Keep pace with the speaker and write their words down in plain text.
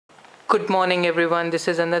Good morning everyone. This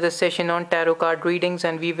is another session on tarot card readings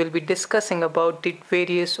and we will be discussing about the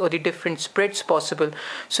various or the different spreads possible.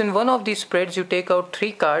 So in one of these spreads you take out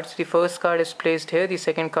three cards. The first card is placed here, the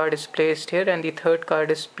second card is placed here and the third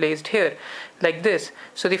card is placed here like this.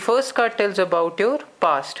 So the first card tells about your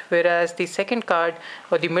past, whereas the second card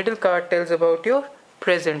or the middle card tells about your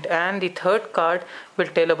present and the third card will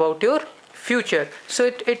tell about your future. So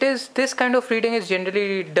it is this kind of reading is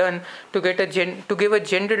generally done to get to give a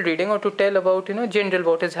general reading or to tell about general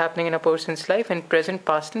what is happening in a person's life in present,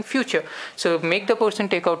 past and future. So make the person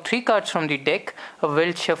take out three cards from the deck, a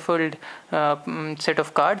well shuffled set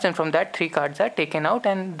of cards, and from that three cards are taken out,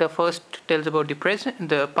 and the first tells about the present,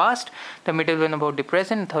 the past, the middle one about the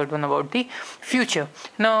present, third one about the future.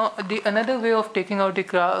 Now the another way of taking out the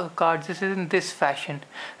cards is in this fashion,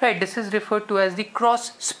 right? This is referred to as the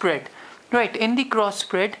cross spread. Right, in the cross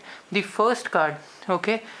spread, the first card,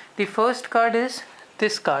 okay, the first card is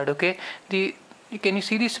this card, okay. Can you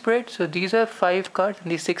see the spread? So these are 5 cards and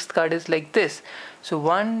the sixth card is like this. So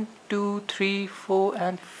 1, 2, 3, 4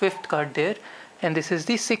 and fifth card there, and this is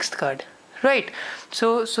the sixth card, right?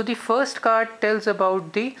 So the first card tells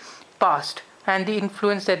about the past and the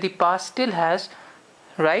influence that the past still has,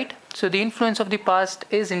 right? So the influence of the past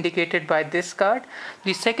is indicated by this card.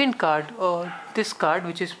 The second card, or this card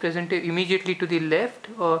which is presented immediately to the left,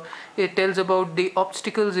 or it tells about the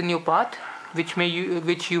obstacles in your path which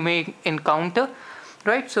you may encounter,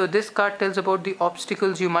 right? So this card tells about the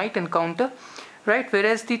obstacles you might encounter, right?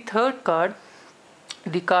 Whereas the third card,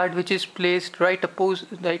 the card which is placed right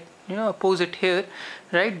opposite here,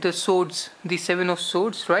 right, the swords, the 7 of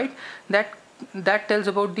swords, right, that tells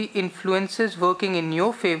about the influences working in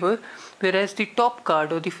your favor. Whereas the top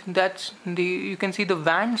card, or you can see the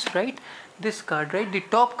wands, right, this card, right, the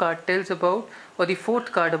top card tells about, or the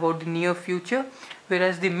fourth card about the near future,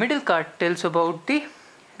 whereas the middle card tells about the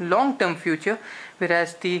long term future,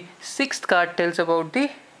 whereas the sixth card tells about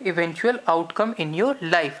the eventual outcome in your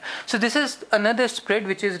life. So this is another spread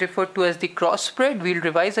which is referred to as the cross spread. We'll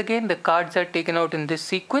revise again. The cards are taken out in this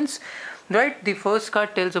sequence, right? The first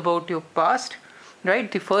card tells about your past,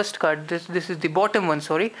 right? The first card, this is the bottom one,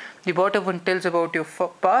 sorry, the bottom one tells about your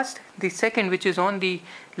past. The second, which is on the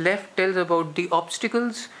left, tells about the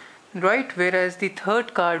obstacles, right? Whereas the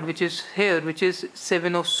third card, which is here, which is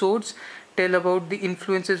 7 of swords, tell about the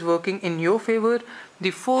influences working in your favor.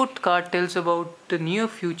 The fourth card tells about the near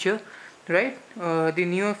future, right, the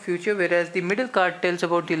near future, whereas the middle card tells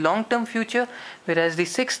about the long term future, whereas the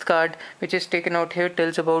sixth card, which is taken out here,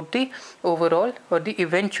 tells about the overall or the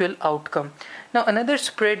eventual outcome. Now another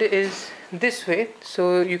spread is this way.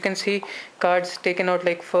 So you can see cards taken out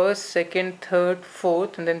like first, second, third,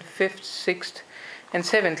 fourth, and then fifth, sixth and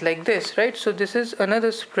seventh, like this, right? So this is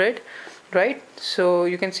another spread, right? So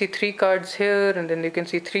you can see 3 cards here, and then you can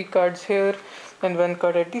see 3 cards here and 1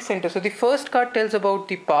 card at the center. So the first card tells about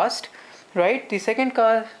the past, right? The second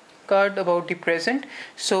card about the present.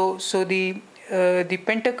 So the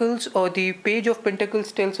pentacles, or the page of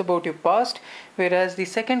pentacles, tells about your past, whereas the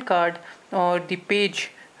second card, or the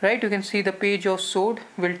page, right, you can see the page of sword,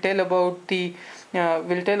 will tell about the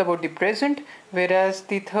present, whereas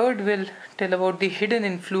the third will tell about the hidden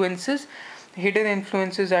influences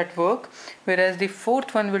at work, whereas the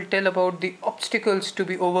fourth one will tell about the obstacles to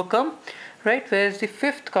be overcome, right? Whereas the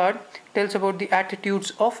fifth card tells about the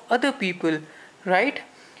attitudes of other people, right?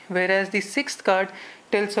 Whereas the sixth card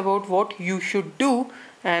tells about what you should do,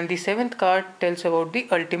 and the seventh card tells about the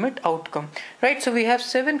ultimate outcome, right? So we have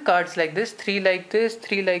 7 cards like this, 3 like this,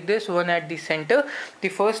 3 like this, 1 at the center. The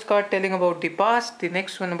first card telling about the past, the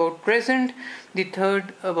next one about present, the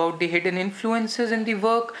third about the hidden influences in the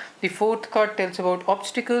work, the fourth card tells about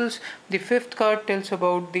obstacles, the fifth card tells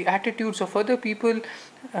about the attitudes of other people,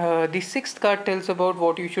 the sixth card tells about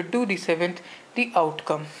what you should do, the seventh the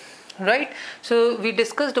outcome, right? So we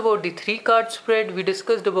discussed about the 3 card spread, we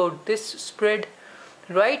discussed about this spread,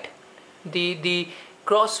 right, the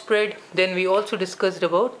cross spread, then we also discussed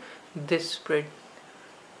about this spread,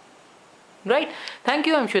 right? Thank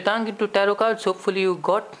you. I'm Shwetank into tarot cards. Hopefully you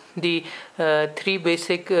got the 3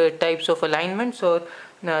 basic types of alignments, or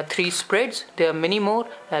 3 spreads. There are many more.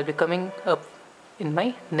 I'll be coming up in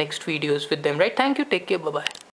my next videos with them, right? Thank you. Take care. Bye bye.